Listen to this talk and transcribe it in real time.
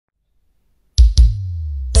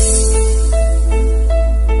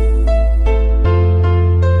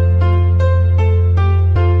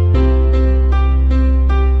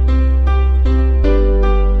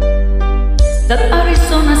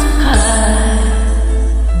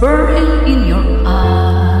burning in your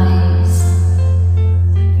eyes.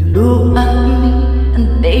 You look at me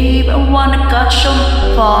and babe, I wanna catch on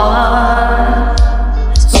fire.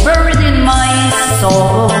 It's buried in my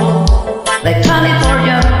soul like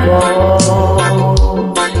California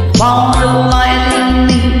gold. Found a light in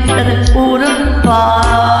me that I couldn't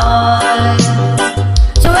find.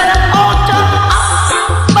 So when I'm all done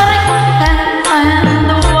up, but I can't find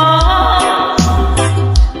the one.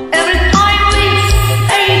 Every time we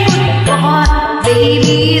say goodbye,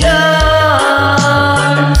 baby, it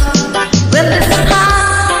hurts. When the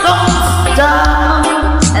sun goes down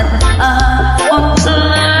and I walk the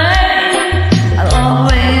lane, I'll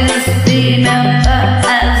always remember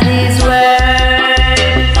as these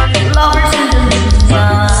words. Lovers in the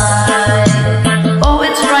night, oh,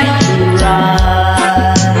 it's right to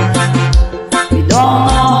ride. We don't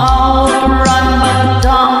know how to run, but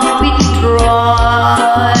don't we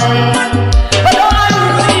try? But all I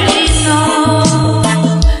really know,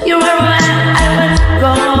 you were when I let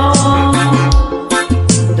go.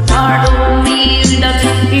 The part of me that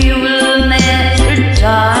you will never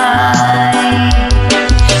die.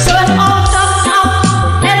 So I'm all done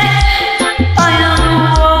up and I am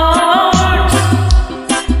words.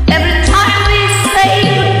 Every time we say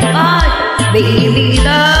goodbye, baby,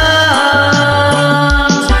 loves.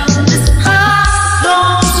 And the sun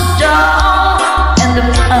goes down and the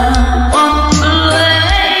sun won't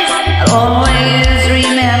play. I'll always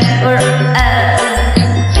remember as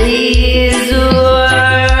these words.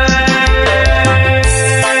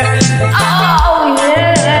 Oh yeah.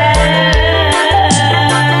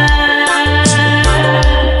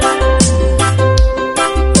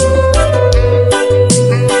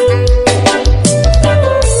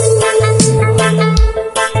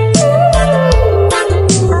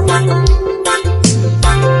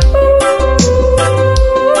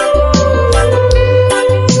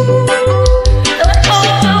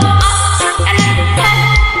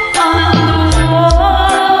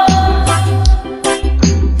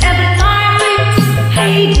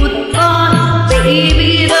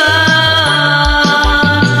 Baby,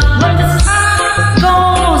 when the sun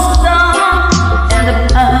goes down and the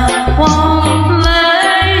band won't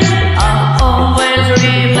play, I'll always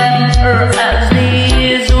remember as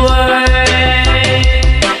these words.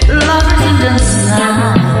 Lovers in the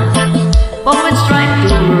night, always trying to